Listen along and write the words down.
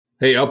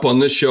Hey, up on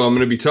this show, I'm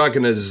going to be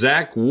talking to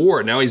Zach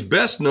Ward. Now, he's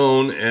best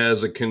known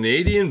as a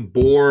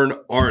Canadian-born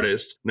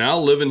artist, now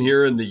living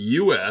here in the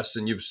U.S.,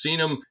 and you've seen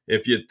him,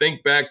 if you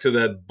think back to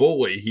that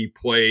bully he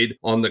played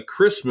on The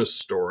Christmas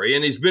Story,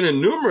 and he's been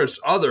in numerous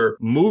other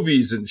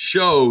movies and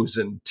shows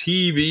and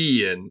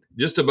TV and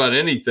just about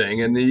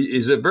anything, and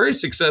he's a very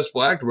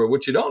successful actor, but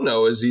what you don't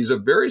know is he's a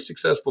very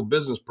successful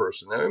business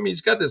person. I mean,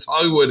 he's got this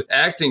Hollywood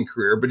acting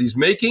career, but he's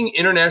making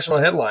international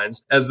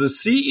headlines as the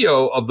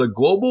CEO of the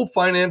Global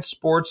Finance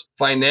Sports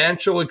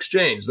Financial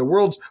Exchange, the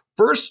world's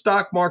first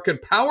stock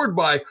market powered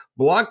by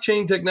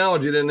blockchain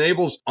technology that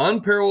enables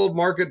unparalleled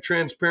market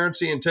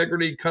transparency,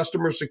 integrity,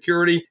 customer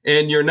security,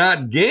 and you're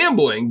not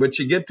gambling, but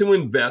you get to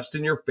invest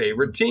in your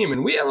favorite team.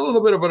 And we have a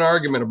little bit of an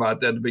argument about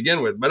that to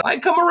begin with, but I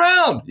come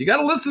around. You got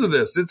to listen to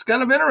this. It's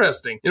kind of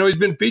interesting. You know, he's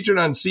been featured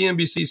on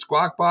CNBC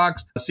Squawk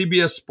Box,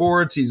 CBS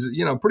Sports. He's,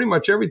 pretty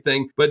much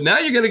everything. But now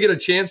you're going to get a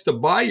chance to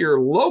buy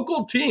your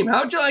local team.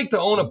 How'd you like to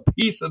own a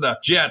piece of the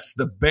Jets,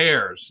 the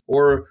Bears,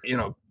 or,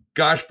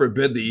 gosh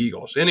forbid, the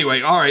Eagles?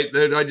 Anyway, all right,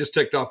 I just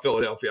ticked off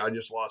Philadelphia. I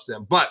just lost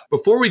them. But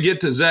before we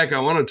get to Zach, I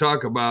want to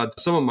talk about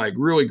some of my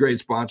really great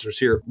sponsors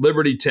here.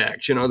 Liberty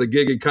Tax. The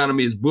gig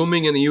economy is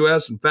booming in the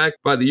U.S. In fact,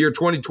 by the year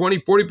 2020,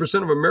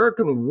 40% of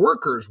American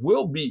workers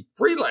will be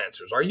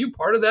freelancers. Are you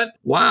part of that?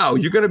 Wow,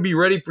 you're going to be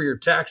ready for your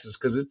taxes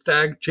because it's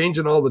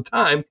changing all the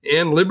time.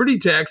 And Liberty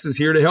Tax is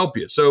here to help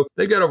you. So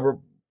they've got over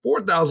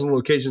 4,000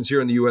 locations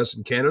here in the U.S.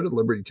 and Canada.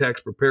 Liberty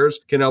Tax Preparers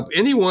can help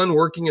anyone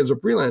working as a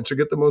freelancer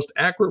get the most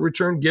accurate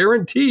return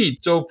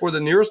guaranteed. So for the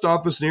nearest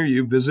office near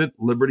you, visit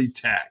Liberty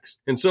Tax.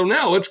 And so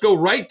now let's go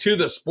right to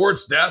the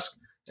sports desk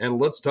and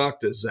let's talk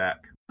to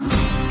Zach.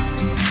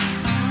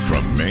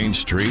 From Main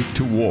Street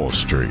to Wall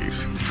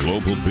Street,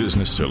 global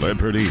business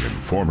celebrity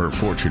and former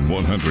Fortune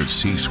 100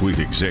 C-suite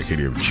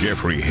executive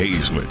Jeffrey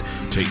Hayzlett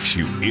takes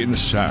you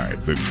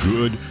inside the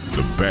good,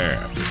 the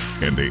bad,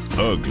 and the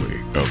ugly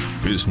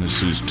of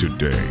businesses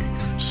today.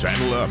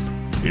 Saddle up.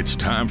 It's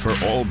time for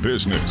All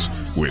Business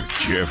with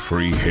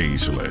Jeffrey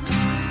Hayzlett.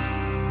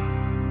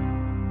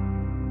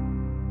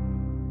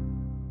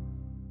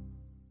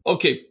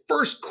 Okay,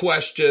 first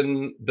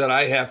question that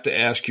I have to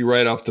ask you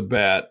right off the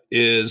bat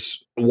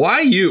is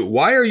why you?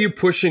 Why are you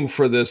pushing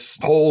for this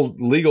whole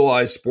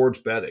legalized sports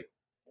betting?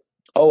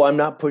 Oh, I'm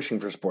not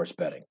pushing for sports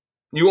betting.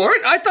 You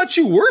aren't? I thought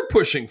you were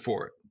pushing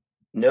for it.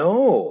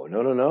 No.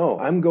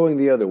 I'm going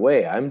the other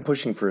way. I'm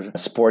pushing for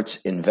sports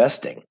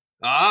investing.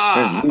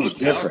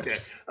 Okay.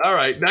 All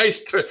right.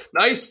 Nice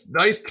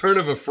turn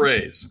of a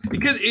phrase.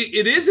 Because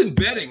it isn't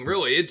betting,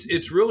 really.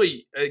 It's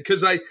really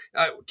because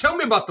tell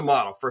me about the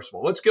model first of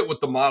all. Let's get with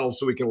the model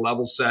so we can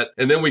level set,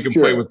 and then we can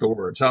play with the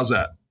words. How's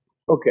that?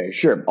 Okay,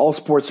 sure. All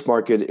sports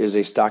market is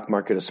a stock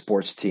market of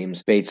sports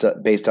teams based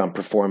on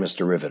performance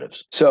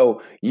derivatives.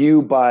 So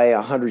you buy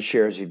 100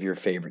 shares of your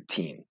favorite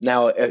team.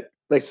 Now,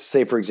 let's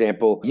say, for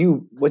example,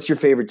 what's your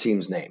favorite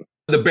team's name?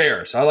 The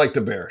Bears. I like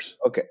the Bears.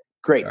 Okay.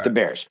 Great, the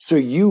Bears. So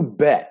you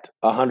bet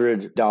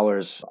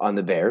 $100 on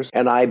the Bears,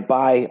 and I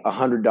buy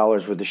 $100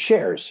 worth of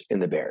shares in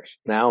the Bears.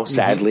 Now,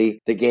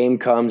 sadly, the game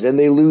comes and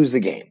they lose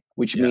the game,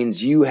 which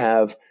means you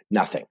have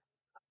nothing.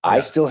 I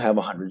still have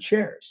 100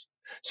 shares.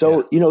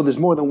 So, there's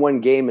more than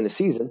one game in a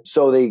season.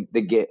 So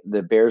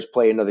the Bears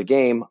play another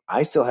game.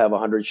 I still have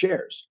 100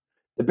 shares.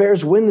 The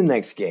Bears win the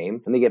next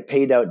game, and they get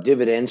paid out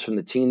dividends from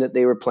the team that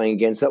they were playing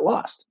against that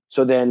lost.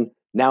 So then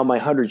now my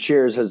 100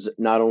 shares has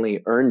not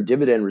only earned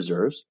dividend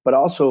reserves, but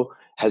also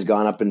has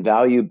gone up in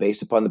value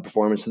based upon the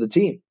performance of the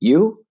team.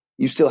 You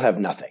still have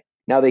nothing.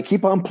 Now they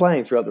keep on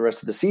playing throughout the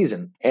rest of the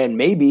season. And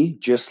maybe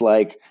just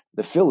like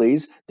the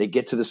Phillies, they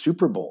get to the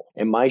Super Bowl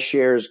and my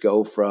shares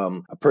go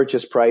from a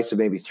purchase price of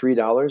maybe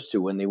 $3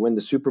 to when they win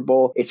the Super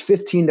Bowl, it's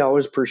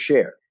 $15 per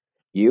share.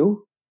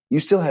 You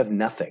still have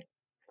nothing.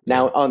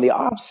 Now, on the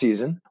off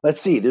season, let's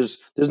see, there's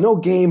no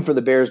game for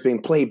the Bears being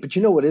played, but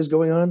you know what is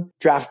going on?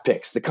 Draft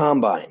picks, the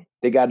combine.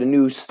 They got a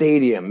new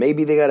stadium.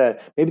 Maybe they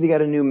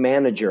got a new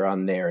manager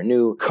on there, a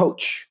new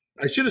coach.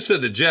 I should have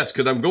said the Jets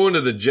because I'm going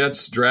to the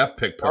Jets draft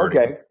pick party.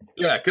 Okay.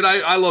 Yeah, because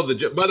I love the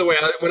Jets. By the way,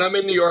 when I'm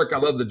in New York, I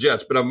love the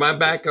Jets. But I'm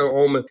back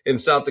home in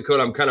South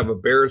Dakota, I'm kind of a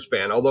Bears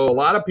fan. Although a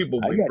lot of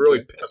people will be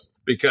really pissed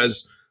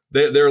because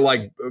they're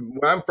like,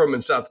 where I'm from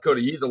in South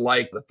Dakota, you either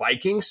like the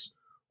Vikings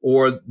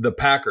or the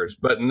Packers.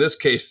 But in this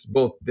case,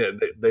 both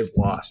they've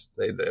lost.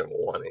 They haven't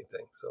won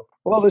anything. So,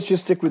 well, let's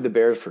just stick with the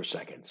Bears for a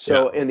second.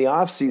 So in the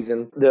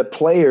offseason, the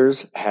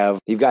players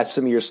you've got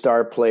some of your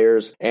star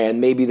players, and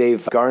maybe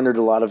they've garnered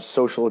a lot of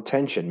social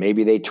attention.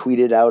 Maybe they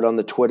tweeted out on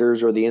the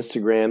Twitters or the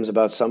Instagrams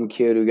about some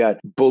kid who got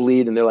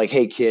bullied, and they're like,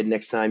 hey, kid,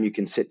 next time you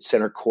can sit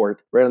center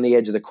court, right on the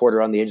edge of the court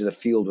or on the edge of the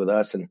field with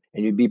us, and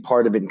you'd be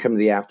part of it and come to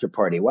the after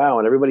party. Wow,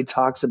 and everybody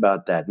talks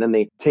about that. And then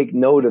they take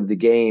note of the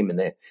game, and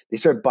they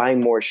start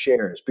buying more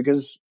shares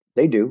because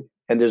they do.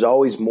 And there's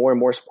always more and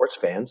more sports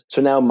fans.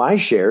 So now my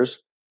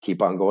shares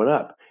keep on going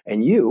up.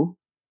 And you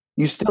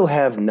still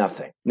have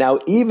nothing. Now,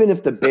 even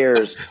if the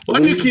Bears why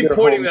do you keep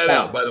pointing that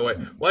out, by the way?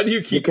 Why do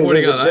you keep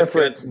pointing out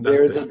that?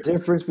 There's a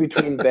difference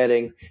between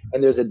betting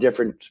and there's a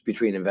difference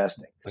between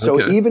investing.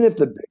 So even if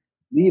the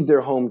leave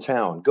their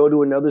hometown, go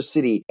to another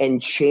city,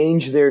 and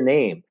change their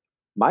name,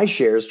 my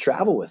shares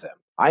travel with them.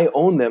 I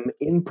own them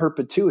in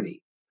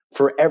perpetuity,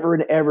 forever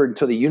and ever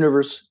until the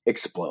universe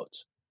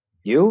explodes.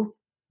 You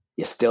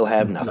still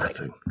have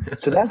nothing.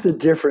 So that's the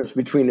difference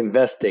between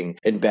investing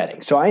and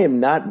betting. So I am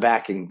not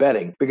backing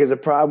betting because the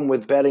problem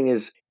with betting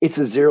is it's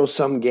a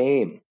zero-sum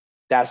game.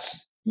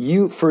 That's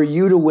you. For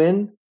you to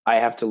win, I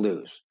have to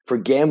lose. For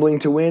gambling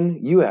to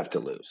win, you have to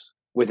lose.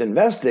 With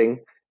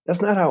investing,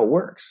 that's not how it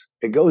works.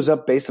 It goes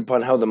up based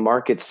upon how the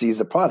market sees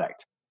the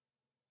product.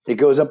 It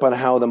goes up on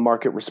how the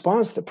market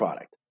responds to the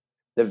product.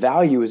 The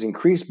value is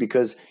increased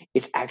because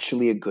it's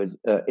actually a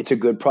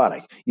good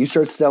product. You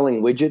start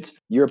selling widgets,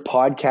 your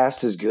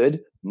podcast is good,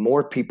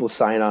 more people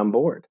sign on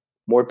board.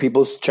 More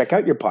people check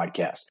out your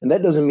podcast. And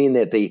that doesn't mean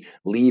that they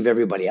leave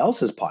everybody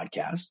else's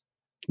podcast.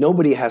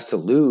 Nobody has to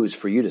lose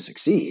for you to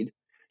succeed.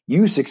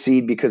 You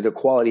succeed because the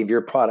quality of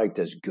your product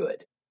is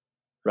good,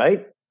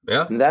 right?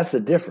 Yeah. And that's the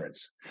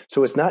difference.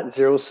 So it's not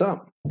zero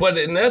sum. But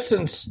in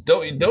essence,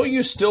 don't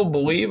you still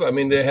believe, I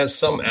mean, it has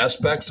some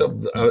aspects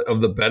of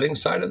the betting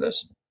side of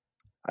this?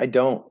 I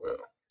don't.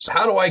 So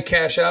how do I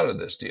cash out of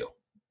this deal?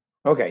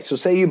 Okay, so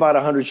say you bought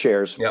 100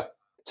 shares. Yep.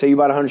 Say you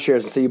bought 100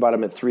 shares and say you bought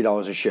them at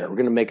 $3 a share. We're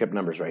going to make up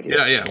numbers right here.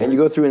 Yeah. And you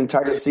go through an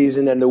entire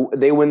season and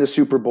they win the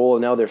Super Bowl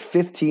and now they're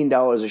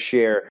 $15 a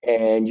share.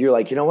 And you're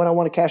like, you know what? I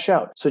want to cash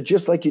out. So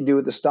just like you do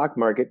with the stock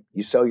market,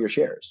 you sell your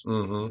shares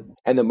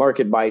and the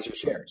market buys your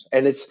shares.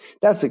 And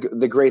that's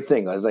the great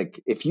thing. I was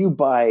like, if you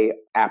buy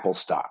Apple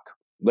stock,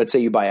 let's say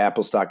you buy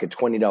Apple stock at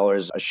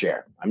 $20 a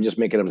share. I'm just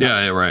making them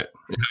numbers. Yeah, right.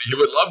 You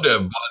would love to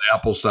have bought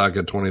Apple stock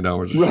at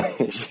 $20 a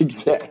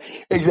share.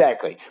 Right,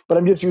 exactly. But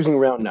I'm just using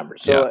round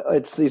numbers. So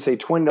let's say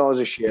 $20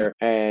 a share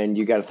and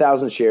you got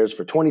 1,000 shares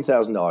for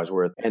 $20,000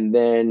 worth. And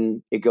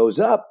then it goes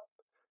up.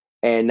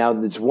 And now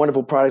this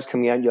wonderful product's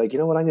coming out. And you're like, you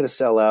know what? I'm going to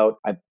sell out.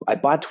 I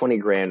bought 20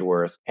 grand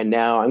worth. And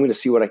now I'm going to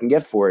see what I can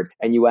get for it.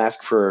 And you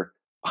ask for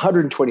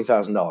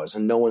 $120,000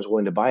 and no one's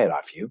willing to buy it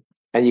off you.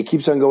 And you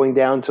keeps on going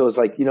down until it's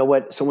like, you know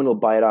what? Someone will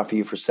buy it off of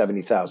you for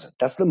 $70,000.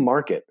 That's the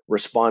market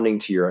responding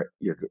to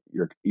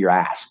your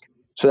ask.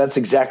 So that's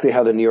exactly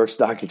how the New York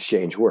Stock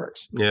Exchange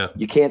works. Yeah.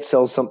 You can't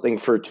sell something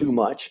for too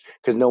much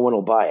because no one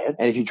will buy it.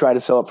 And if you try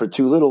to sell it for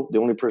too little, the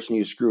only person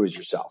you screw is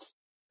yourself.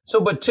 So,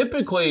 but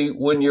typically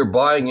when you're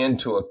buying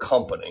into a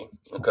company,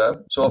 okay,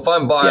 so if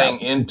I'm buying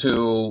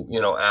into,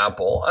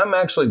 Apple, I'm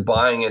actually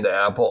buying into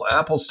Apple.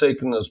 Apple's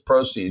taking those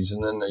proceeds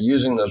and then they're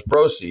using those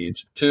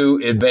proceeds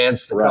to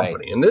advance the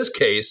company. In this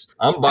case,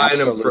 I'm buying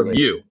them from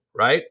you,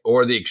 right?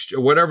 Or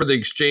whatever the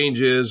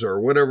exchange is or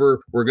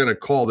whatever we're going to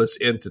call this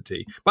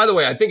entity. By the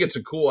way, I think it's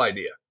a cool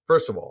idea.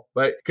 First of all,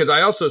 right? Because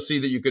I also see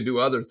that you could do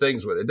other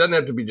things with it. It doesn't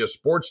have to be just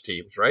sports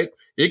teams, right?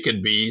 It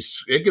could be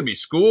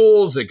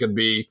schools. It could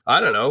be,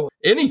 I don't know,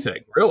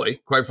 anything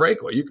really, quite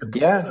frankly. You could.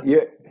 Yeah.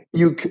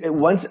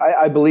 Once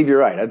I believe you're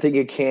right. I think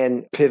it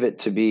can pivot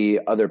to be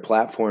other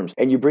platforms.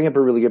 And you bring up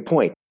a really good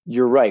point.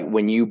 You're right.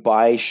 When you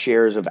buy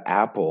shares of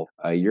Apple,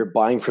 you're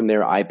buying from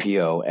their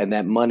IPO and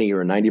that money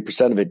or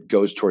 90% of it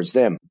goes towards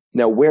them.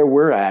 Now, where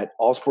we're at,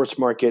 All Sports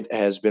Market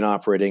has been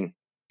up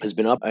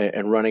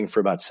and running for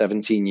about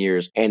 17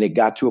 years. And it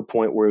got to a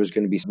point where it was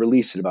going to be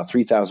released in about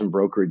 3,000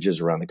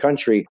 brokerages around the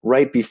country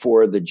right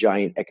before the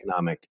giant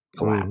economic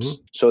collapse.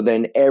 So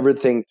then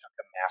everything took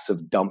a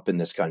massive dump in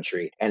this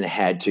country and it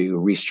had to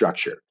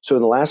restructure. So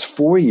in the last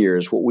 4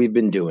 years, what we've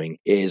been doing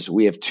is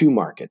we have two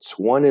markets.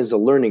 One is a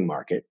learning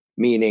market,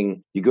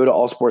 meaning you go to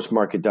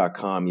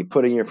allsportsmarket.com, you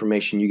put in your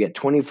information, you get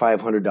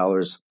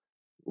 $2,500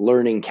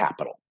 learning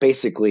capital,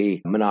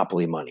 basically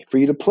monopoly money for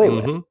you to play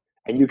with.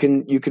 And you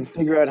can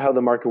figure out how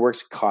the market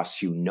works. It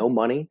costs you no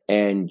money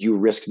and you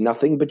risk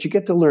nothing, but you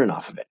get to learn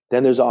off of it.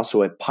 Then there's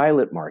also a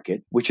pilot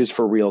market, which is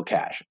for real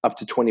cash, up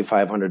to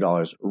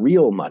 $2,500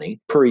 real money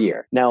per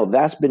year. Now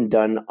that's been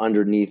done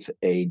underneath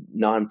a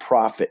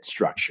nonprofit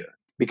structure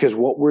because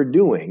what we're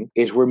doing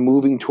is we're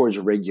moving towards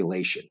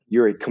regulation.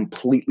 You're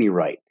completely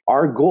right.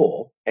 Our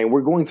goal, and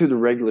we're going through the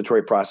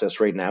regulatory process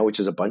right now, which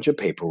is a bunch of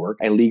paperwork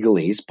and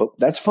legalese, but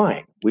that's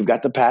fine. We've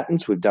got the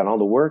patents. We've done all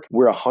the work.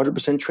 We're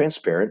 100%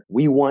 transparent.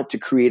 We want to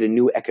create a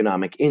new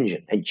economic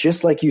engine. And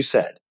just like you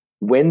said,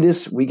 when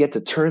we get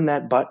to turn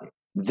that button,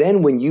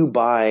 then when you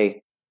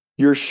buy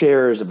your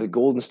shares of the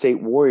Golden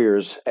State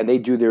Warriors and they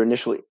do their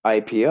initial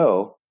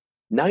IPO,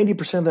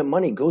 90% of that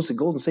money goes to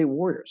Golden State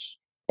Warriors.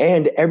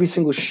 And every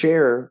single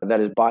share that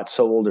is bought,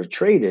 sold, or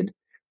traded,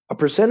 a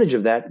percentage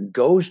of that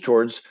goes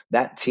towards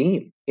that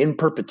team in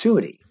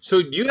perpetuity.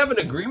 So do you have an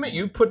agreement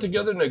you put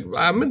together?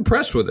 I'm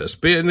impressed with this.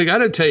 And I got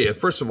to tell you,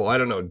 first of all, I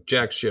don't know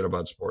jack shit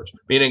about sports.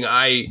 Meaning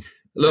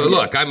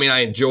Look, I mean, I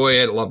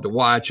enjoy it. I love to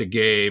watch a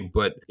game,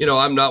 but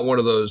I'm not one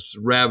of those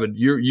rabid.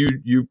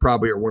 You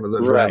probably are one of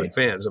those rabid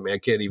fans. I mean, I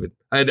can't even.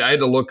 I had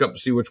to look up to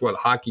see which one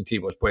hockey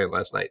team was playing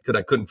last night because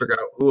I couldn't figure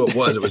out who it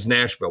was. It was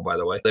Nashville, by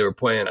the way. They were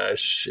playing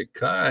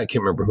Chicago. I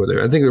can't remember who they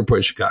were. I think they were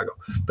playing Chicago.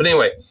 But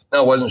anyway,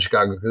 no, it wasn't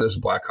Chicago because it was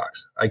the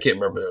Blackhawks. I can't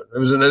remember.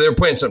 They were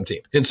playing some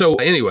team. And so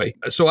anyway,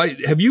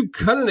 have you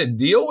cut in a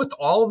deal with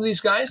all of these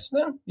guys?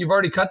 Then you've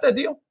already cut that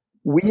deal.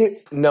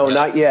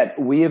 Not yet.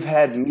 We have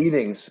had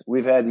meetings.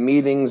 We've had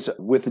meetings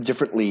with the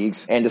different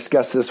leagues and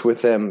discussed this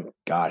with them.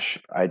 Gosh,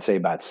 I'd say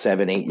about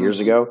 7-8 years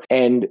ago.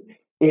 And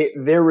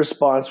their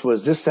response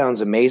was, "This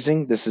sounds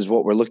amazing. This is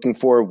what we're looking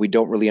for. We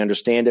don't really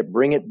understand it.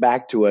 Bring it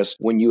back to us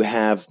when you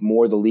have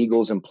more of the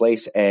legals in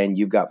place and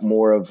you've got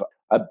more of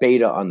a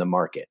beta on the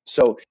market."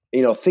 So,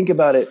 think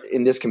about it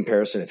in this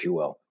comparison, if you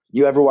will.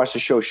 You ever watch the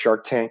show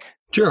Shark Tank?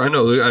 Sure, I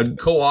know. I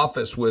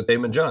co-office with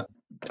Damon John.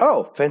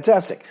 Oh,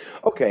 fantastic.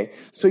 Okay.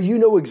 So you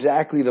know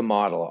exactly the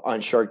model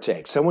on Shark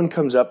Tank. Someone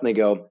comes up and they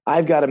go,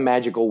 "I've got a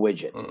magical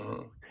widget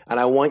and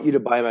I want you to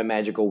buy my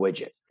magical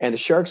widget." And the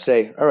sharks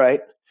say, "All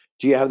right,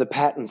 do you have the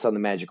patents on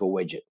the magical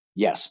widget?"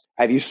 "Yes."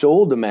 "Have you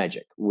sold the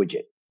magic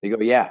widget?" They go,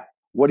 "Yeah."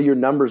 "What are your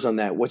numbers on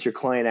that? What's your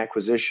client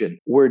acquisition?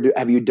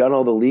 Have you done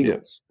all the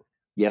legals?"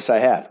 "Yes, I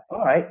have." "All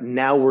right,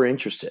 now we're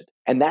interested."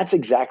 And that's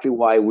exactly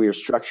why we're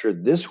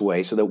structured this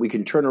way, so that we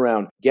can turn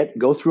around,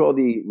 go through all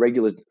the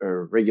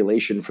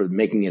regulation for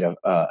making it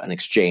an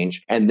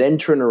exchange, and then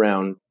turn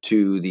around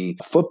to the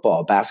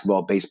football,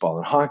 basketball, baseball,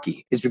 and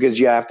hockey. Is because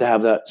you have to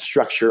have that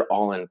structure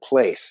all in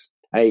place.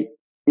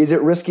 Is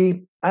it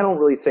risky? I don't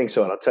really think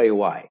so, and I'll tell you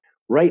why.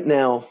 Right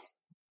now,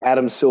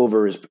 Adam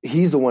Silver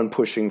he's the one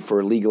pushing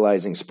for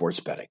legalizing sports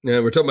betting.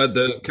 Yeah, we're talking about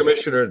the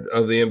commissioner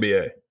of the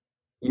NBA.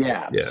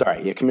 Yeah.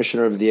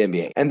 Commissioner of the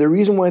NBA. And the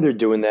reason why they're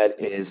doing that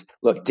is,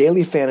 look,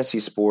 daily fantasy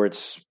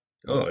sports.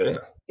 Oh, yeah.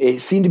 It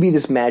seemed to be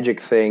this magic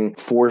thing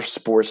for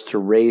sports to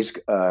raise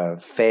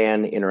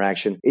fan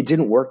interaction. It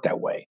didn't work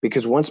that way,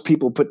 because once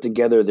people put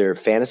together their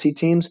fantasy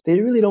teams, they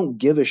really don't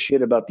give a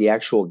shit about the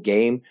actual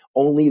game,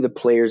 only the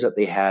players that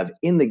they have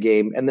in the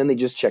game, and then they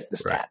just check the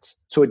stats. Right.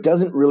 So it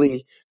doesn't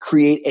really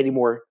create any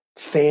more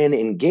fan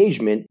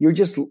engagement. You're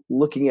just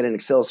looking at an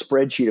Excel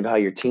spreadsheet of how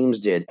your teams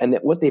did. And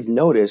that what they've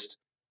noticed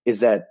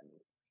is that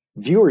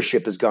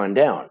viewership has gone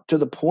down to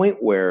the point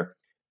where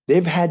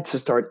they've had to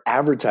start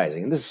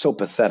advertising. And this is so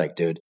pathetic,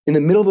 dude. In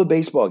the middle of a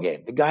baseball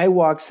game, the guy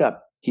walks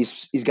up.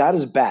 He's got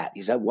his bat.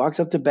 Walks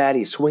up to bat.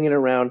 He's swinging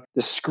around.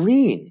 The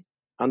screen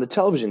on the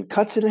television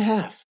cuts it in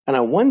half. And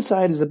on one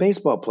side is the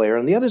baseball player.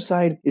 On the other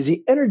side is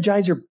the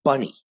Energizer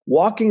Bunny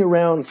walking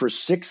around for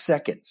 6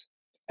 seconds.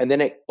 And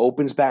then it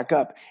opens back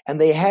up. And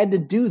they had to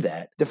do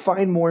that to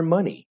find more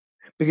money,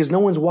 because no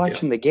one's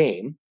watching the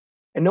game.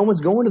 And no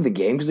one's going to the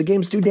game because the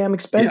game's too damn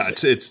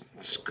expensive. Yeah,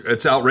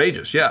 it's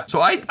outrageous. Yeah.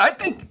 So I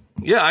think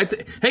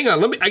hang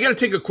on. I got to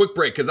take a quick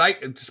break, because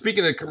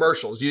speaking of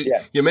commercials, you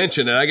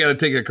mentioned it. I got to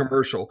take a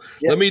commercial.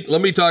 Yeah.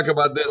 Let me talk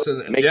about this.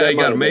 And you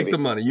got to make the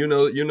money. You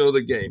know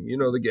the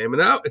game.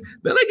 And I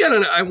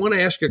want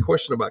to ask you a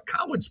question about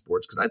college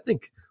sports, because I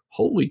think,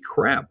 holy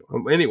crap.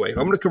 Anyway, I'm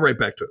going to come right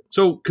back to it.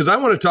 So, because I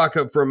want to talk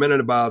for a minute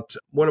about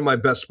one of my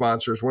best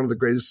sponsors, one of the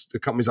greatest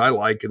companies I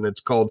like, and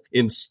it's called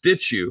In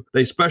Situ.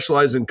 They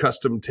specialize in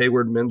custom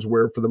tailored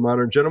menswear for the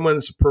modern gentleman.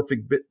 It's a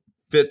perfect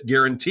fit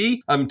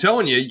guarantee. I'm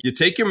telling you, you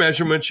take your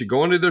measurements, you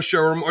go into their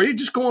showroom, or you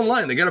just go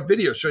online. They got a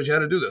video that shows you how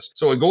to do this.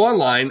 So I go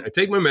online, I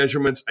take my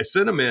measurements, I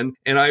send them in,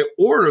 and I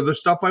order the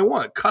stuff I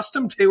want.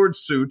 Custom tailored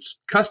suits,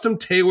 custom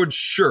tailored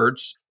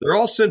shirts. They're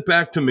all sent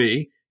back to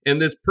me.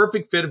 And it's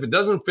perfect fit. If it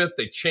doesn't fit,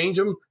 they change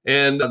them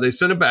and they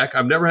send it back.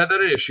 I've never had that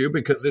issue,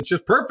 because it's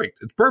just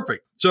perfect. It's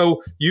perfect.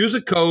 So use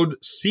a code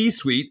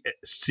C-Suite,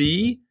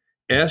 CSUITENY,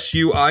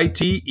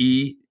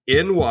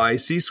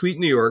 C-Suite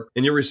New York,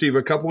 and you'll receive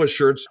a couple of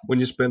shirts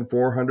when you spend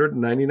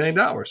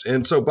 $499.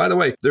 And so, by the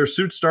way, their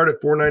suits start at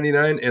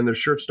 $499 and their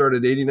shirts start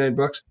at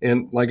 $89.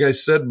 And like I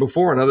said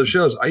before on other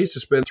shows, I used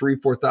to spend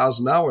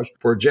 $3,000-$4,000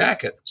 for a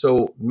jacket.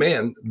 So,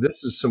 man,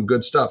 this is some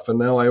good stuff. And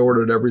now I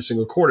order it every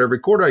single quarter. Every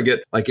quarter I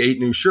get like 8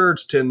 new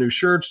shirts, 10 new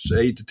shirts,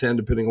 8 to 10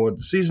 depending on what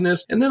the season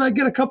is. And then I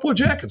get a couple of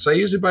jackets. I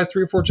usually buy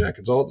 3 or 4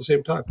 jackets all at the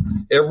same time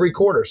every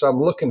quarter. So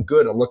I'm looking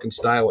good. I'm looking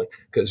styling,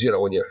 because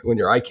when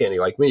you're eye candy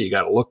like me, you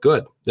got to look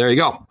good. There you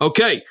go.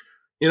 Okay.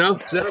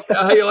 Zach,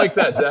 how you like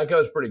that, Zach? That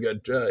was pretty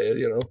good.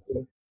 That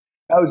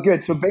was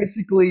good. So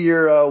basically,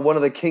 you're one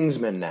of the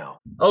Kingsmen now.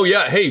 Oh,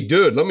 yeah. Hey,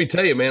 dude, let me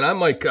tell you, man,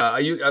 I'm like,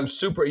 I'm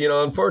super,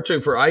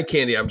 unfortunately for eye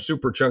candy, I'm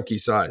super chunky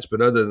size.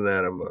 But other than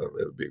that, it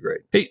would be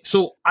great. Hey,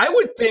 so I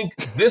would think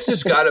this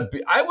has got to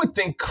be, I would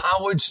think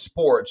college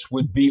sports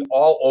would be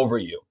all over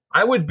you.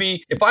 I would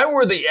be, if I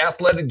were the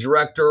athletic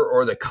director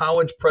or the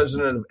college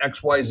president of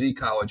XYZ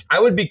college,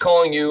 I would be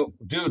calling you,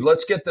 dude,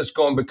 let's get this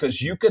going,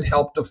 because you could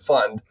help to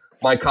fund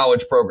my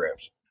college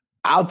programs.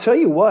 I'll tell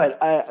you what,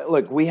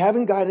 look, we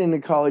haven't gotten into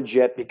college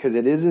yet, because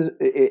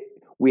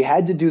we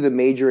had to do the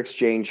major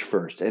exchange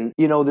first. And,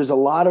 there's a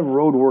lot of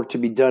road work to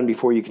be done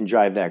before you can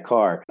drive that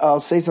car. I'll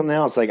say something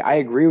else. Like, I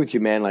agree with you,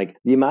 man. Like,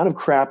 the amount of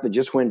crap that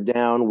just went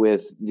down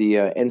with the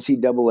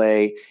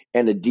NCAA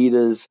and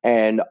Adidas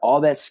and all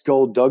that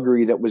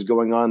skullduggery that was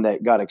going on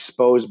that got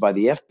exposed by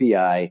the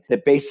FBI,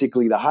 that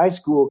basically the high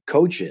school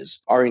coaches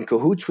are in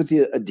cahoots with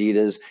the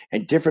Adidas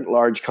and different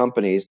large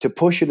companies to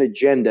push an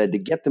agenda to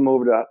get them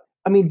over to,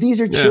 these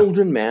are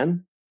children,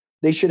 man.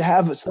 They should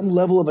have some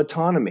level of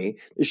autonomy.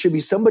 There should be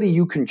somebody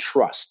you can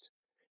trust,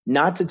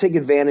 not to take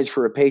advantage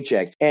for a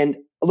paycheck. And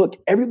look,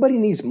 everybody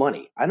needs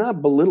money. I'm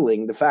not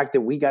belittling the fact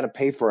that we got to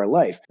pay for our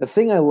life. The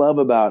thing I love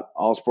about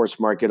All Sports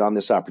Market on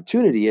this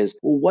opportunity is,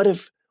 well,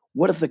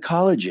 what if the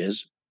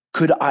colleges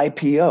could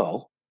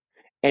IPO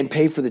and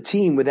pay for the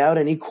team without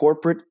any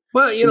corporate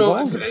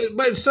involvement?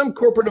 But some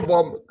corporate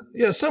involvement,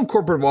 some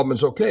corporate involvement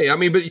is okay. I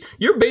mean, but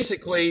you're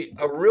basically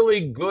a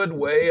really good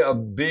way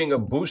of being a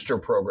booster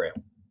program.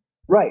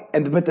 Right.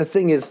 But the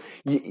thing is,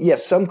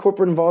 yes, some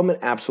corporate involvement,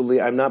 absolutely.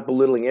 I'm not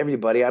belittling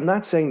everybody. I'm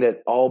not saying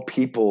that all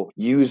people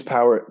use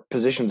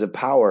positions of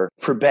power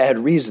for bad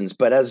reasons.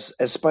 But as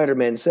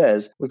Spider-Man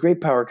says, with great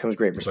power comes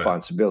great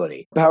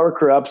responsibility. Power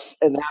corrupts,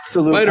 and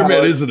absolute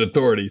Spider-Man is an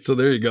authority. So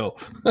there you go.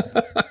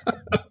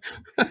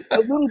 A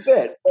little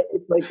bit. But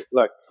it's like,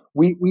 look,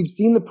 we've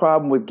seen the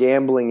problem with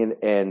gambling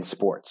and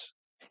sports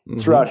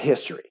throughout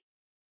history.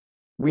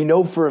 We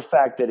know for a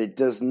fact that it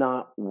does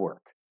not work.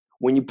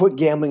 When you put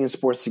gambling and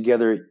sports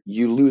together,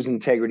 you lose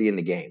integrity in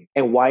the game.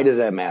 And why does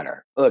that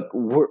matter? Look,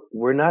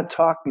 we're not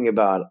talking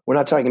about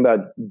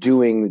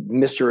doing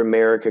Mr.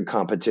 America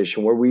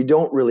competition where we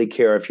don't really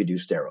care if you do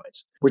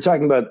steroids. We're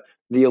talking about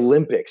the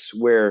Olympics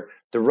where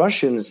the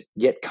Russians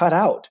get cut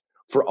out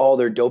for all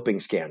their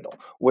doping scandal,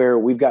 where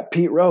we've got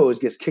Pete Rose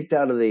gets kicked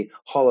out of the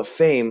Hall of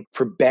Fame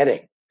for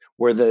betting,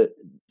 where the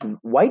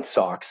White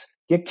Sox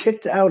get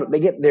kicked out. They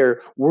get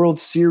their World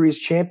Series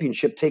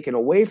championship taken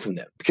away from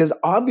them because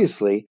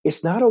obviously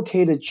it's not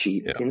okay to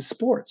cheat in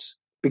sports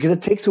because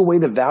it takes away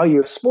the value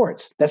of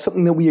sports. That's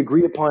something that we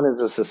agree upon as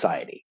a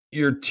society.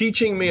 You're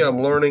teaching me,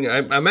 I'm learning.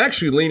 I'm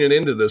actually leaning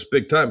into this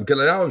big time because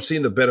now I'm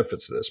seeing the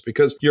benefits of this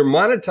because you're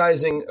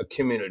monetizing a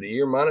community.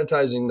 You're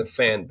monetizing the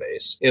fan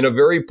base in a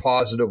very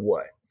positive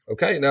way.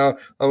 Okay, now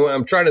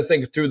I'm trying to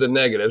think through the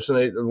negatives,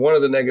 and one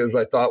of the negatives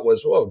I thought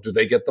was, "Well, do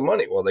they get the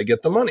money?" Well, they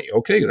get the money.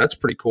 Okay, that's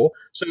pretty cool.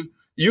 So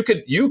you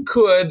could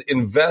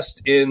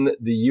invest in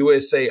the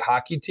USA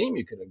hockey team.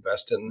 You could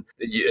invest in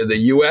the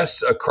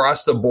U.S.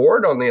 across the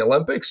board on the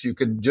Olympics. You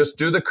could just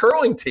do the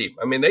curling team.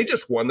 I mean, they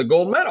just won the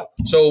gold medal.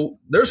 So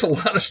there's a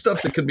lot of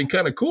stuff that could be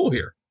kind of cool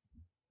here.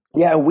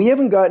 Yeah, we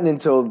haven't gotten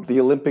into the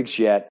Olympics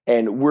yet,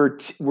 and we're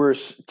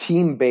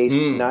team based,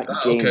 not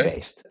game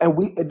based.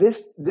 And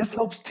this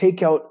helps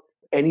take out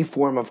any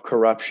form of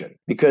corruption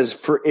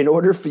because in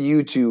order for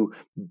you to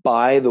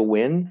buy the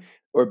win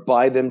or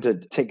buy them to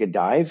take a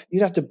dive,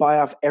 you'd have to buy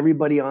off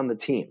everybody on the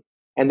team.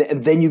 And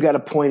then you got a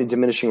point of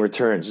diminishing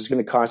returns. It's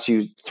going to cost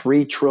you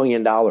 $3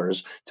 trillion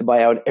to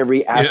buy out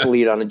every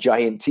athlete on a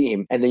giant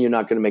team. And then you're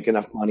not going to make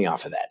enough money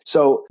off of that.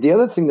 So the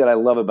other thing that I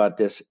love about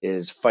this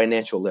is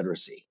financial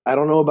literacy. I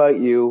don't know about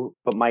you,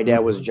 but my dad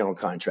was a general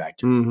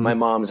contractor. My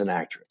mom's an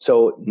actress.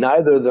 So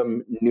neither of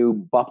them knew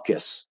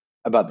bupkis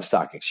about the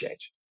stock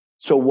exchange.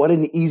 So what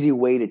an easy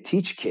way to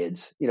teach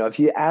kids. You know, if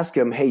you ask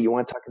them, hey, you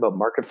want to talk about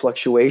market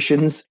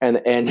fluctuations and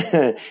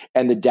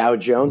the Dow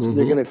Jones,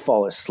 they're going to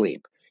fall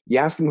asleep. You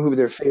ask them who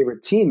their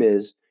favorite team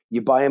is,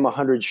 you buy them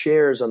 100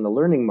 shares on the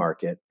learning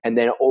market, and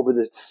then over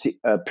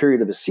the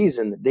period of a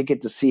season, they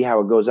get to see how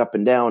it goes up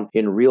and down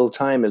in real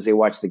time as they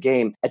watch the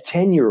game. A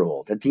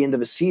 10-year-old at the end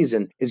of a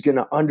season is going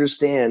to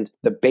understand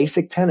the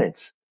basic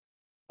tenets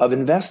of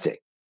investing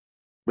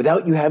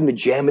without you having to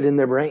jam it in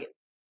their brain.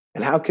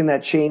 And how can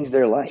that change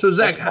their life? So,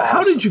 Zach,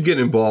 how did you get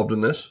involved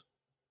in this?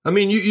 I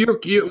mean,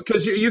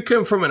 because you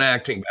come from an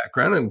acting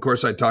background, and of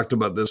course, I talked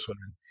about this when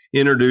I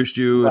introduced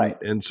you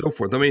and so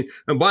forth. I mean,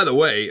 and by the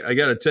way, I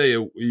got to tell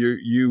you,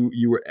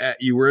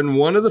 you were in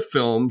one of the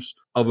films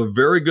of a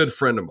very good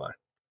friend of mine,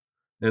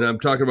 and I'm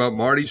talking about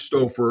Marty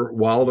Stouffer,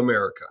 Wild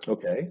America.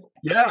 Okay.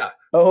 Yeah.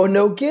 Oh,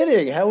 no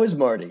kidding. How is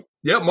Marty?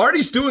 Yeah,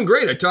 Marty's doing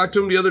great. I talked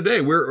to him the other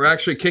day. We're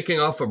actually kicking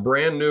off a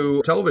brand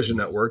new television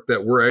network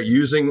that we're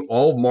using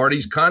all of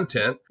Marty's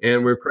content,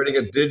 and we're creating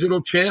a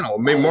digital channel. I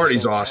mean,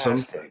 Marty's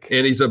awesome,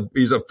 and he's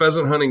a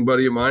pheasant hunting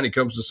buddy of mine. He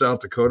comes to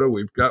South Dakota.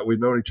 We've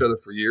known each other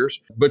for years.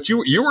 But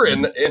you were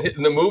in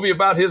the movie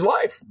about his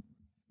life.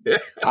 Yeah.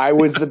 I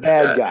was the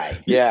bad guy.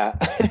 Yeah.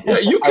 Yeah,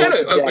 you kind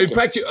of. In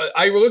fact,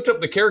 I looked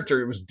up the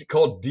character. It was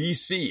called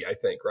DC, I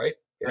think, right?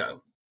 Yeah.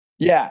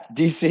 Yeah,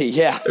 DC,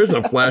 yeah. There's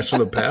a flash from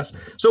the past.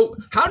 So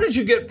how did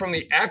you get from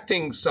the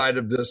acting side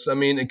of this? I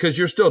mean, because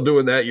you're still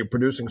doing that, you're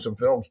producing some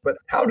films, but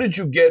how did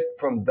you get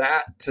from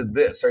that to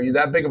this? Are you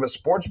that big of a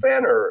sports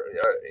fan or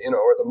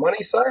the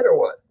money side or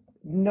what?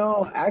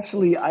 No,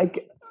 actually,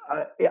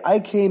 I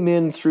came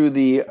in through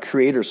the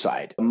creator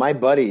side. My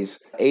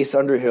buddies, Ace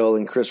Underhill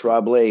and Chris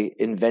Roblé,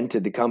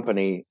 invented the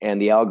company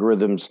and the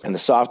algorithms and the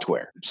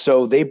software.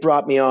 So they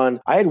brought me on.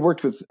 I had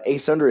worked with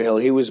Ace Underhill.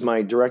 He was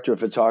my director of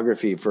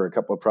photography for a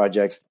couple of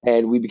projects,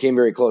 and we became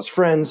very close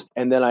friends.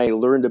 And then I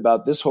learned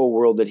about this whole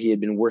world that he had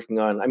been working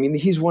on. I mean,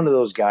 he's one of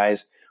those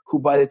guys who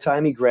by the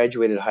time he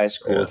graduated high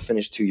school,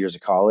 finished 2 years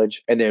of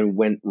college, and then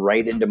went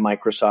right into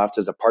Microsoft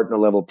as a partner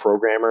level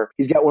programmer.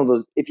 He's got one of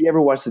those, if you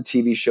ever watch the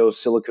TV show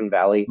Silicon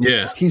Valley,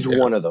 he's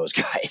one of those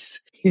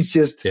guys. He's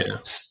just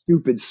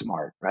stupid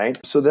smart, right?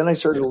 So then I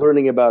started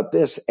learning about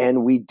this,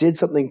 and we did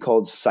something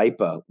called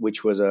SIPA,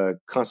 which was a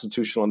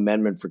constitutional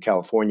amendment for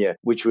California,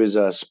 which was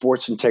a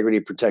Sports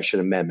Integrity Protection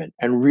Amendment.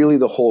 And really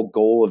the whole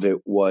goal of it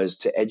was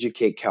to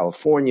educate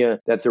California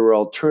that there were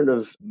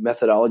alternative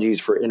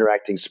methodologies for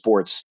interacting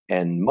sports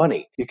and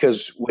money.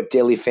 Because what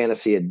Daily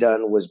Fantasy had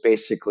done was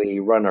basically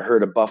run a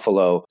herd of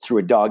buffalo through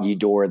a doggy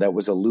door that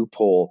was a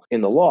loophole in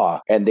the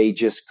law, and they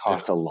just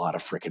cost a lot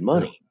of freaking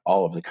money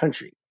all over the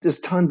country. There's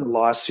tons of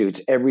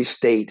lawsuits. Every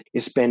state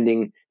is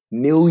spending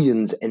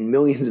millions and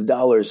millions of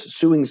dollars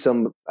suing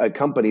a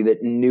company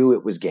that knew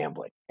it was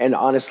gambling. And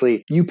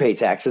honestly, you pay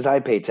taxes, I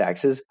pay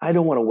taxes. I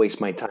don't want to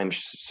waste my time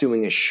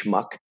suing a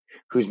schmuck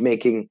who's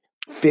making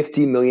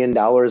 $50 million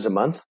a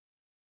month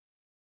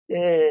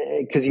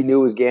because he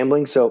knew it was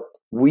gambling. So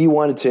we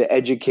wanted to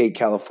educate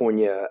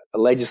California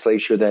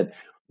legislature that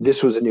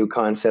this was a new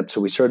concept.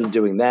 So we started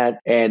doing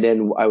that. And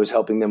then I was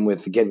helping them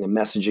with getting the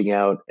messaging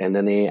out. And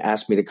then they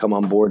asked me to come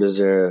on board as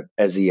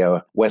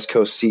the West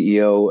Coast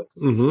CEO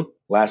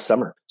last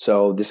summer.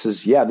 So this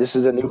is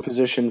a new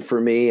position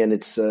for me. And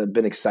it's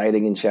been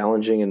exciting and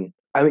challenging. And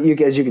I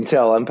mean, as you can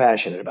tell, I'm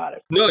passionate about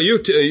it. No,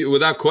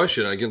 without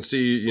question, I can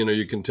see,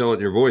 you can tell it in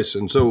your voice.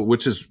 And so,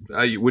 which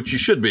you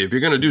should be. If you're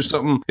going to do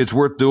something, it's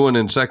worth doing.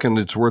 And second,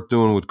 it's worth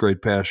doing with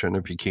great passion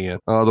if you can.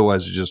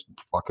 Otherwise, it's just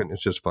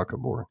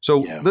fucking boring. So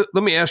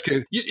let me ask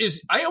you,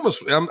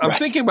 I'm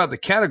thinking about the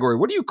category.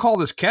 What do you call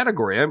this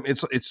category?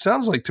 It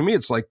sounds like to me,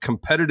 it's like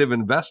competitive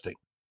investing.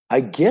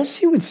 I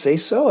guess you would say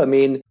so. I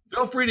mean,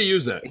 feel free to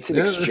use that. It's an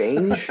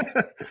exchange.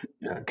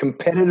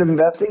 Competitive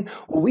investing.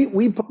 Well,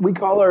 we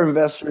call our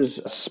investors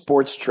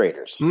sports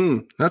traders.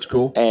 That's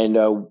cool. And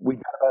we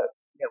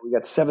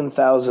got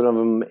 7,000 of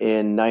them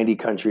in 90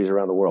 countries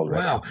around the world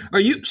right now. Are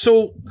you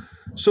so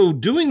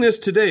doing this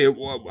today?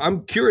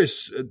 I'm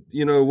curious.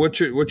 What's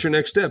your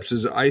next steps?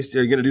 Are you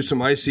going to do some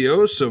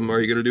ICOs?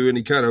 Are you going to do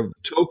any kind of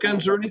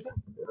tokens or anything?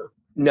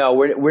 No,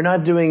 we're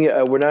not doing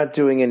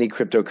any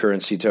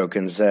cryptocurrency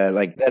tokens.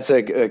 That's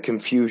a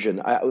confusion.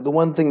 The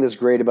one thing that's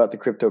great about the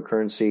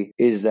cryptocurrency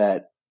is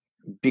that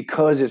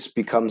because it's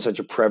become such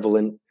a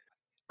prevalent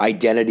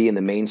identity in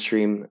the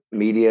mainstream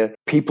media,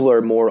 people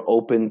are more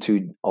open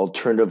to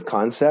alternative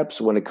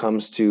concepts when it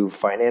comes to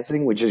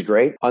financing, which is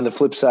great. On the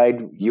flip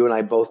side, you and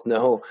I both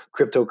know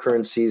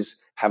cryptocurrencies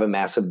have a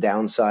massive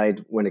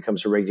downside when it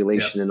comes to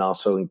regulation and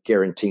also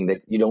guaranteeing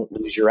that you don't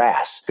lose your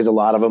ass, because a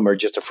lot of them are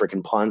just a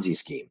freaking Ponzi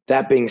scheme.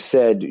 That being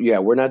said,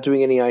 we're not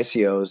doing any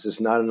ICOs.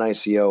 It's not an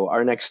ICO.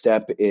 Our next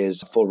step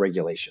is full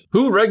regulation.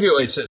 Who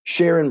regulates it?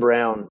 Sherrod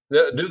Brown.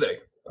 Do they?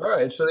 All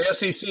right. So the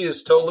SEC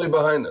is totally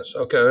behind this.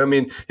 Okay. I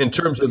mean, in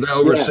terms of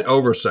the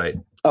oversight.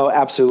 Oh,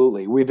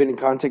 absolutely. We've been in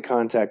constant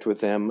contact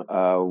with them.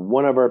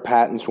 One of our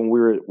patents, when we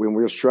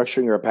were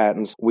structuring our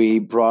patents, we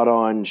brought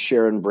on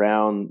Sherrod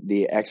Brown,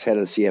 the ex-head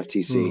of the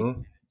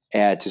CFTC,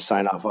 to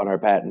sign off on our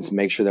patents,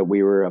 make sure that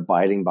we were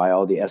abiding by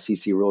all the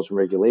SEC rules and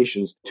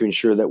regulations to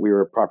ensure that we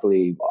were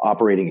properly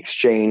operating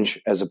exchange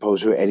as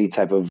opposed to any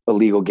type of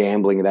illegal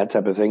gambling and that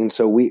type of thing. And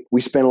so we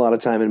spent a lot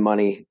of time and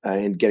money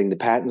in getting the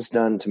patents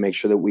done to make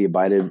sure that we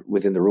abided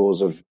within the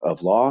rules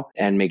of law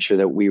and make sure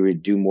that we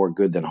would do more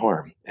good than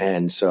harm.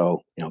 And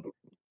so,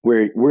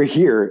 we're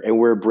here, and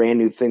we're a brand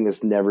new thing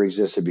that's never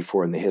existed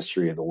before in the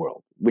history of the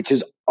world, which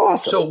is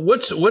awesome.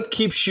 So what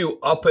keeps you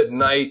up at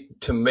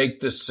night to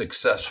make this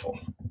successful?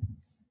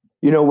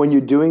 When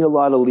you're doing a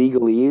lot of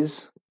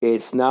legalese,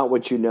 it's not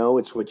what you know,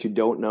 it's what you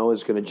don't know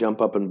is going to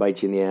jump up and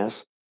bite you in the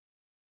ass.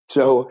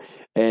 So,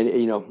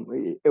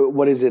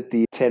 what is it?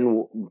 The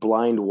 10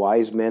 blind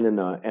wise men and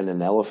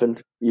an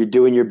elephant? You're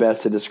doing your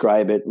best to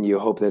describe it, and you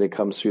hope that it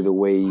comes through the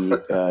way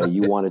you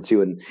want it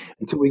to. And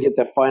until we get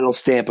that final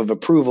stamp of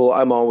approval,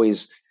 I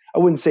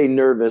wouldn't say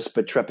nervous,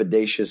 but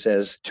trepidatious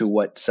as to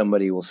what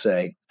somebody will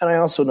say. And I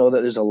also know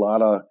that there's a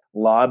lot of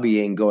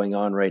lobbying going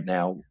on right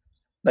now.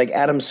 Like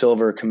Adam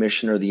Silver,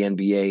 commissioner of the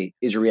NBA,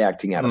 is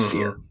reacting out of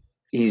fear.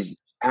 He's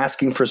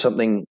asking for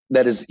something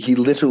that he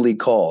literally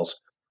calls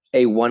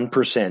a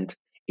 1%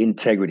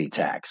 integrity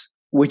tax,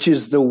 which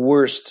is the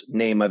worst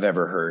name I've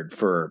ever heard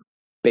for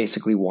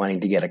basically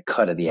wanting to get a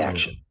cut of the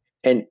action.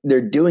 And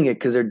they're doing it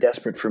because they're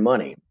desperate for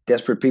money.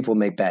 Desperate people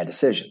make bad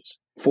decisions.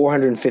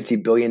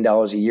 $450 billion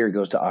a year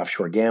goes to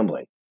offshore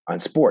gambling on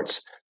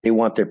sports. They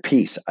want their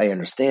piece. I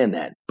understand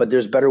that. But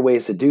there's better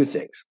ways to do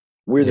things.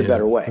 We're the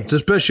better way. It's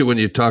especially when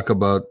you talk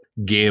about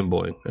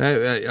gambling.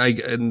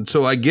 And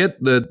so I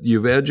get that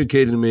you've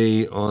educated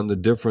me on the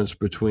difference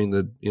between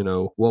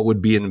what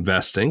would be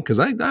investing, because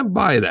I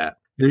buy that.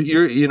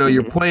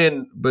 You're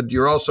playing, but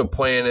you're also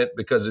playing it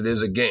because it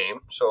is a game.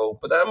 So,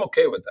 but I'm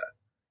okay with that.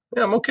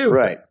 Yeah, I'm okay with that.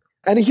 Right.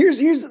 And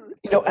here's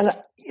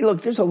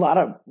look, there's a lot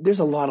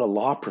of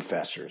law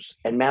professors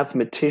and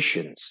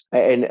mathematicians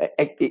and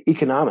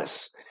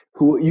economists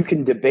who you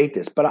can debate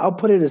this, but I'll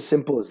put it as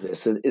simple as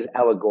this: is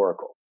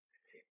allegorical.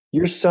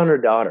 Your son or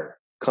daughter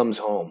comes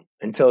home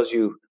and tells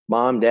you,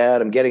 "Mom,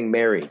 Dad, I'm getting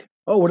married."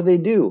 Oh, what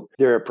do?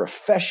 They're a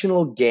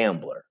professional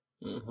gambler.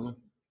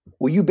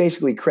 Well, you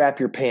basically crap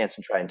your pants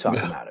and try and talk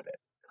them out of it.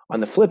 On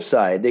the flip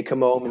side, they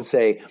come home and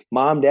say,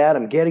 Mom, Dad,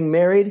 I'm getting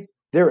married.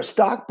 They're a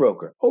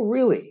stockbroker. Oh,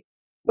 really?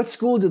 What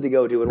school did they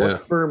go to and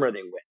what firm are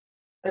they with?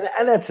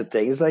 And that's the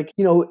thing. It's like,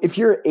 if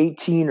you're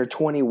 18 or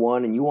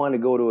 21 and you want to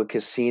go to a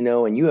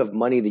casino and you have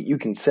money that you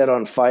can set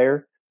on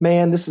fire,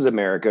 man, this is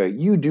America.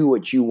 You do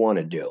what you want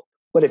to do.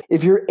 But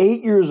if you're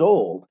 8 years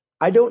old,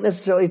 I don't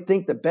necessarily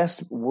think the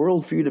best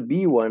world for you to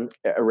be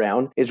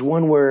around is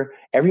one where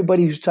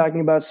everybody who's talking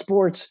about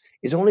sports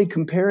is only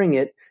comparing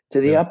it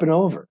to the up and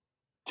over,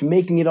 to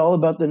making it all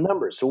about the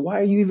numbers. So why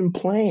are you even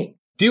playing?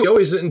 Do you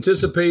always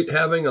anticipate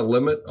having a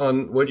limit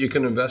on what you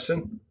can invest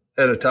in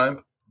at a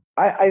time?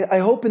 I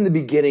hope in the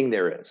beginning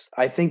there is.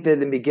 I think that in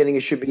the beginning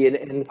it should be,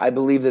 and I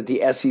believe that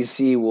the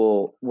SEC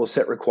will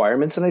set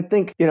requirements. And I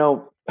think,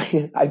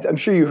 I'm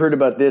sure you heard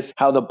about this,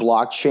 how the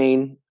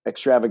blockchain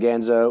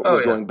extravaganza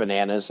was going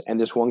bananas, and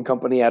this one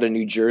company out of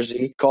New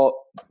Jersey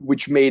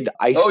which made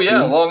iced tea.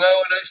 Long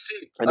Island iced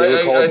tea. And they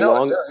were called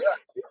Long.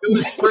 It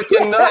was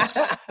freaking nuts.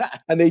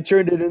 And they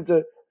turned it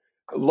into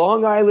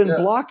Long Island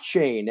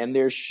blockchain, and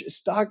their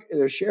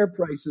share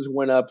prices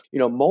went up,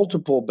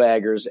 multiple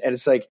baggers. And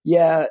it's like,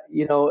 it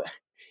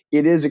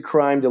is a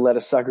crime to let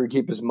a sucker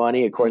keep his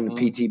money, according to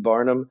P.T.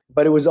 Barnum.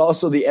 But it was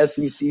also the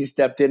SEC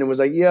stepped in and was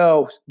like,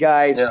 yo,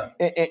 guys,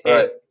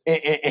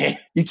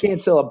 you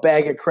can't sell a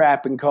bag of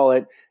crap and call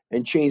it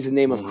and change the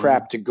name of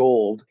crap to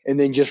gold and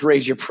then just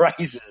raise your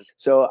prices.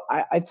 So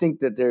I think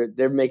that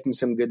they're making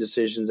some good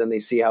decisions, and they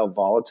see how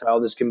volatile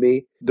this can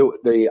be,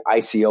 the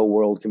ICO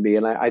world can be.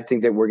 And I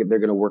think that they're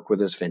going to work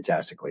with us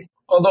fantastically.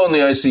 Although in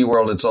the IC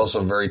world, it's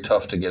also very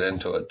tough to get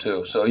into it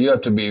too. So you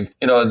have to be,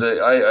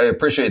 I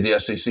appreciate the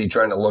SEC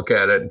trying to look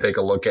at it and take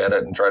a look at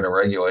it and try to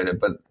regulate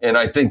it. And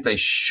I think they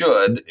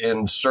should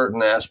in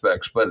certain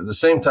aspects. But at the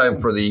same time,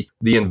 for the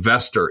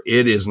investor,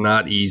 it is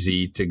not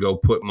easy to go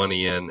put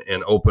money in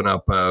and open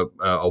up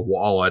a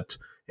wallet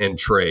and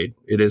trade.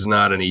 It is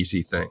not an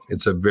easy thing.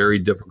 It's a very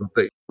difficult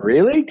thing.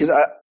 Really? Because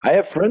I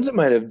have friends of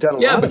mine who have done a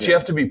lot of it. Yeah, but you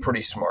have to be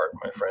pretty smart,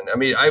 my friend. I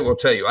mean, I will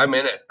tell you, I'm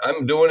in it.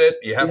 I'm doing it.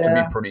 You have to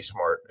be pretty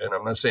smart. And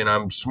I'm not saying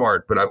I'm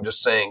smart, but I'm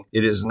just saying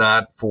it is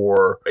not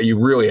you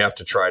really have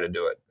to try to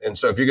do it. And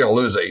so if you're going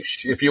to lose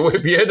if you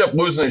end up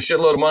losing a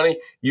shitload of money,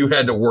 you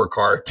had to work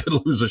hard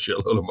to lose a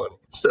shitload of money.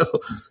 So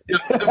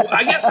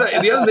I guess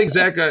the other thing,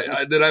 Zach,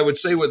 that I would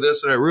say with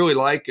this, and I really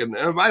like, and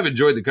I've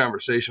enjoyed the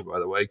conversation, by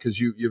the way, because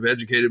you've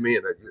educated me.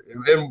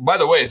 And by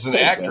the way, as an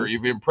actor,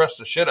 you've impressed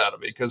the shit out of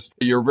me because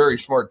you're a very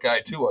smart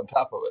guy too, on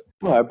top of it.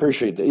 Well, I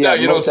appreciate that. Yeah,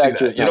 no, you don't see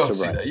that. You don't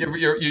see that.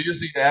 You're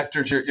usually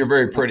actors. You're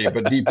very pretty,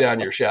 but deep down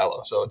you're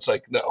shallow. So it's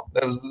like, no,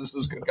 this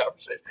is a good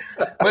conversation.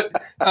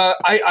 But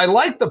I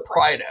like the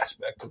pride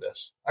aspect of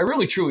this. I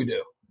really, truly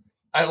do.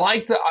 I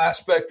like the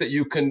aspect that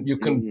you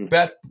can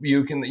bet,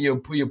 you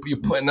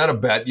put, not a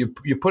bet, you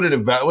put it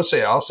in, I'll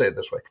say it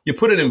this way. You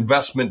put an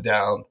investment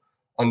down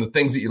on the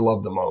things that you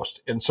love the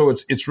most. And so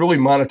it's really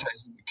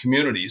monetizing the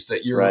communities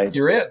that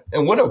you're in.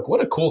 And what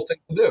a cool thing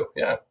to do.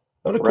 Yeah.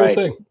 What a cool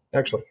thing,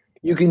 actually.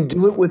 You can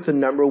do it with the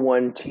number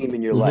one team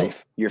in your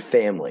life, your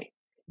family.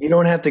 You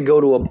don't have to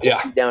go to a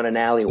bar down an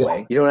alleyway.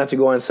 Yeah. You don't have to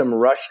go on some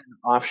Russian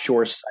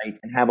offshore site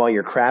and have all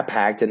your crap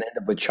hacked and end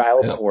up with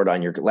child porn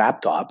on your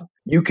laptop.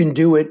 You can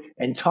do it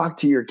and talk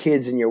to your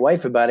kids and your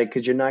wife about it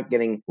because you're not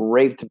getting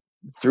raped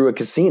through a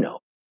casino.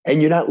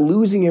 And you're not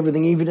losing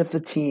everything, even if the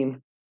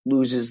team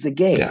loses the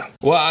game. Yeah.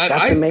 Well,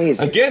 that's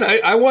amazing. Again,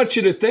 I want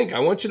you to think. I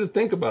want you to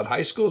think about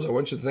high schools. I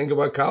want you to think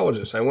about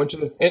colleges. I want you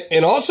to,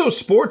 and also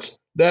sports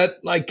that,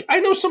 like, I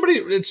know somebody,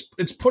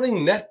 it's putting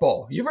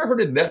netball. You ever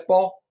heard of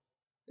netball?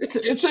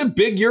 It's a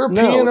big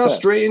European,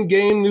 Australian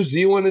game, New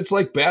Zealand. It's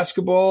like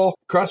basketball,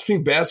 cross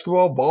between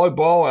basketball,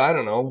 volleyball, I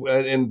don't know,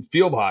 and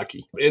field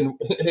hockey. And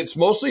it's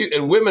mostly,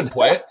 and women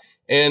play it.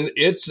 And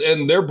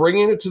they're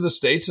bringing it to the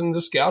States, and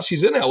this gal,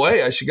 she's in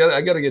LA. I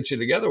got to get you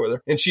together with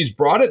her. And she's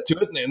brought it to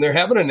it, and they're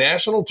having a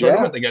national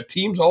tournament. Yeah. They got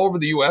teams all over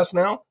the U.S.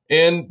 now.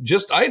 And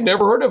I had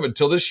never heard of it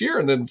until this year.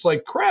 And then it's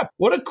like, crap,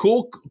 what a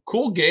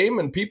cool game,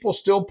 and people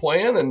still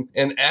playing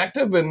and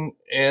active, and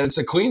it's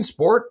a clean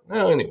sport.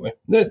 Well, anyway,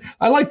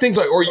 I like things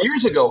like, or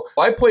years ago,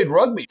 I played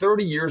rugby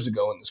 30 years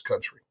ago in this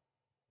country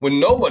when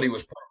nobody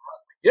was playing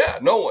rugby. Yeah,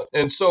 no one.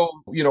 And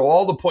so,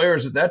 all the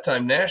players at that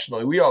time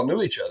nationally, we all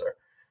knew each other.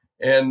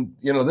 And,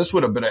 this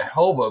would have been a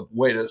hell of a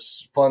way to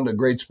fund a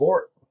great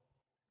sport.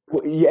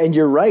 Well, yeah, and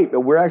you're right.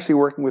 But we're actually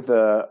working with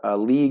a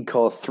league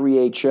called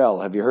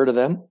 3HL. Have you heard of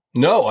them?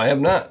 No, I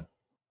have not.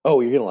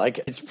 Oh, you're going to like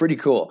it. It's pretty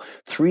cool.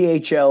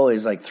 3HL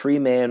is like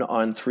 3-man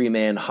on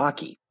 3-man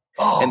hockey.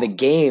 Oh. And the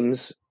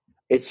games,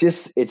 that's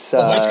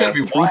gotta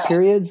be 3 wild.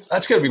 Periods.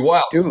 That's going to be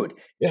wild. Dude.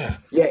 Yeah.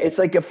 Yeah, it's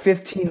like a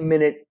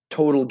 15-minute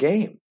total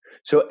game.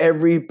 So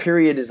every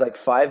period is like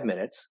 5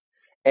 minutes.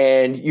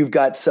 And you've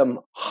got some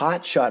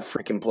hot shot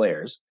freaking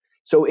players.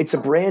 So it's a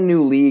brand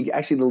new league.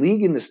 Actually, the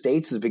league in the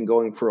States has been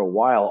going for a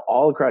while,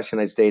 all across the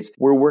United States.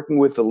 We're working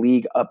with the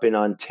league up in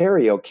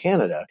Ontario,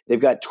 Canada. They've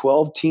got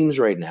 12 teams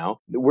right now.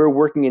 We're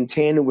working in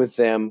tandem with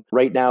them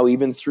right now,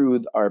 even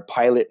through our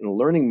pilot and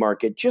learning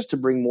market, just to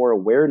bring more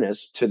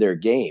awareness to their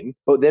game.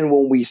 But then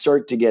when we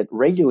start to get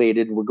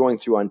regulated, we're going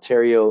through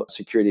Ontario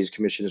Securities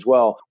Commission as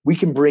well. We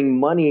can bring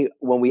money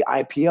when we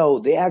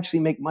IPO. They actually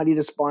make money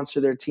to sponsor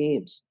their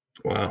teams.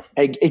 Wow.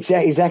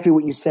 Exactly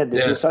what you said.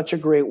 This is such a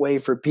great way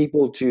for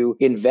people to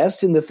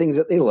invest in the things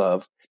that they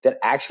love that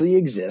actually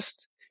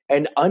exist.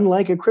 And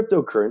unlike a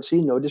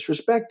cryptocurrency, no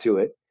disrespect to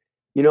it,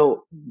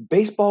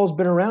 baseball's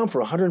been around for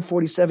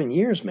 147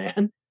 years,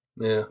 man.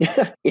 Yeah.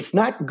 It's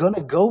not going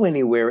to go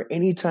anywhere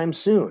anytime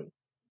soon.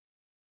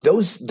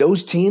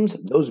 Those teams,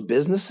 those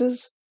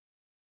businesses,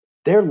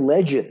 they're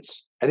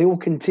legends, and they will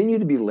continue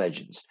to be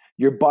legends.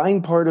 You're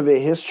buying part of a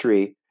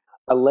history,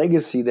 a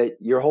legacy that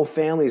your whole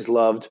family's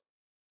loved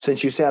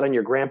since you sat on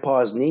your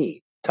grandpa's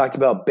knee. Talked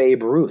about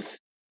Babe Ruth.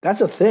 That's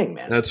a thing,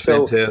 man. That's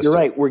fantastic. You're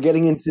right. We're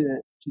getting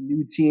into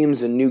new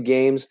teams and new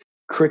games,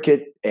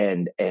 cricket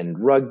and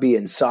rugby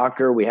and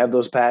soccer. We have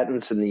those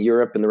patents in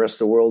Europe and the rest of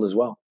the world as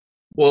well.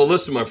 Well,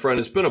 listen, my friend,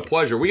 it's been a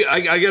pleasure.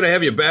 I got to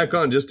have you back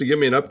on just to give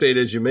me an update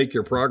as you make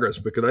your progress,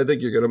 because I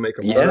think you're going to make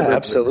a lot of it.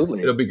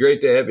 Absolutely. It'll be great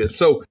to have you.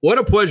 So what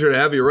a pleasure to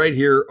have you right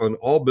here on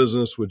All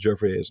Business with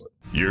Jeffrey Hayzlett.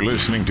 You're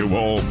listening to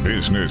All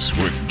Business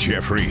with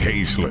Jeffrey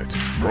Hayzlett,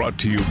 brought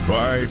to you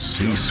by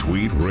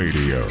C-Suite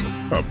Radio,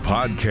 a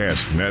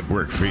podcast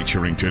network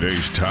featuring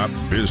today's top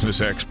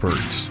business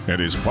experts,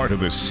 and is part of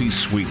the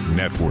C-Suite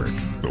Network,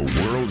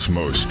 the world's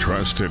most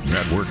trusted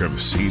network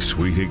of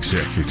C-Suite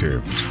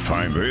executives.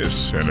 Find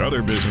this and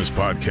other business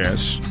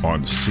podcasts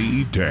on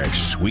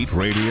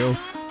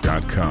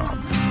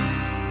c-suiteradio.com.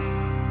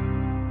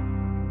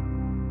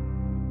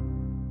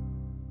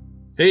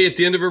 Hey, at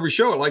the end of every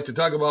show, I like to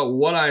talk about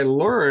what I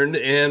learned.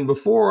 And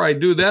before I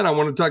do that, I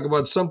want to talk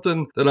about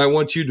something that I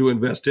want you to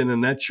invest in,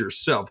 and that's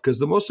yourself. Because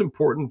the most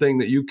important thing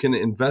that you can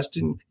invest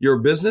in your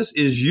business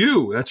is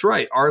you. That's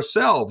right,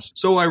 ourselves.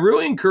 So I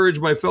really encourage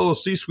my fellow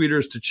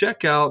C-Suiters to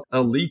check out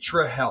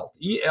Elitra Health,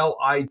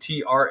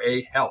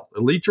 E-L-I-T-R-A Health,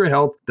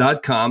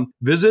 elitrahealth.com.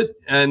 Visit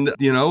and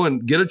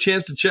get a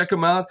chance to check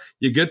them out.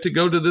 You get to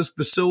go to this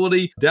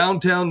facility,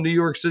 downtown New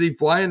York City,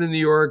 fly into New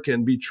York,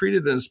 and be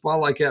treated in a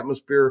spa-like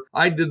atmosphere.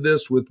 I did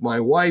this with my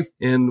wife,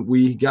 and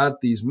we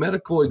got these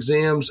medical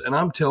exams, and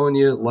I'm telling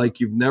you, like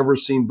you've never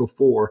seen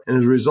before. And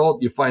as a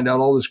result, you find out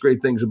all these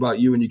great things about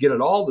you, and you get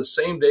it all the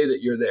same day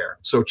that you're there.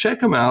 So check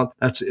them out.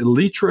 That's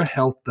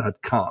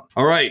elitrahealth.com.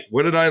 All right.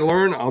 What did I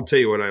learn? I'll tell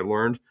you what I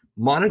learned.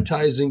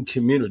 Monetizing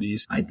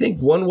communities. I think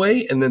one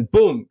way, and then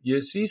boom,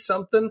 you see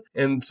something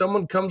and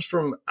someone comes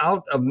from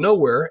out of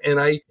nowhere and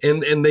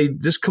they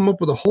just come up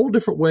with a whole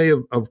different way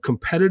of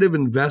competitive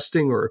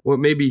investing, or what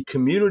maybe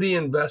community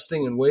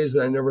investing in ways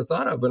that I never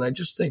thought of. And I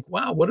just think,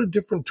 wow, what a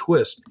different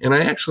twist. And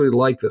I actually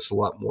like this a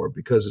lot more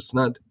because it's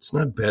not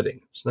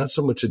betting. It's not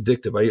so much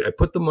addictive. I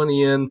put the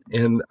money in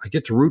and I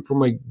get to root for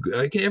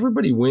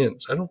everybody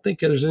wins. I don't think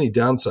there's any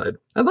downside.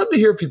 I'd love to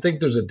hear if you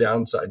think there's a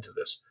downside to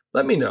this.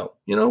 Let me know.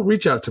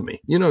 Reach out to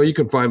me. You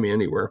can find me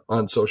anywhere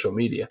on social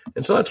media.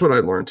 And so that's what I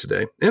learned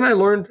today. And I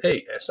learned,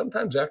 hey,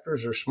 sometimes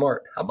actors are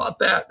smart. How about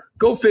that?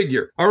 Go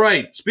figure. All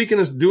right. Speaking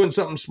of doing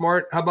something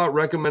smart, how about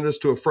recommend us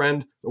to a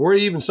friend or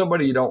even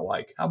somebody you don't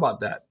like? How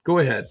about that? Go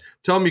ahead.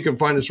 Tell them you can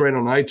find us right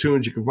on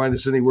iTunes. You can find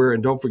us anywhere.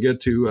 And don't forget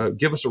to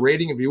give us a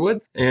rating if you would.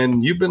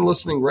 And you've been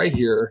listening right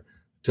here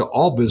to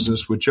All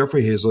Business with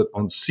Jeffrey Hayzlett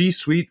on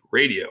C-Suite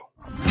Radio.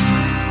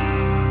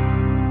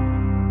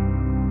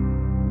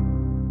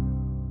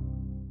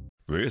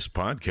 This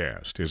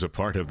podcast is a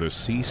part of the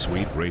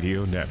C-Suite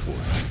Radio Network.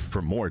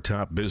 For more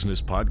top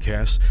business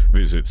podcasts,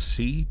 visit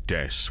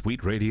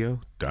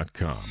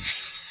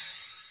c-suiteradio.com.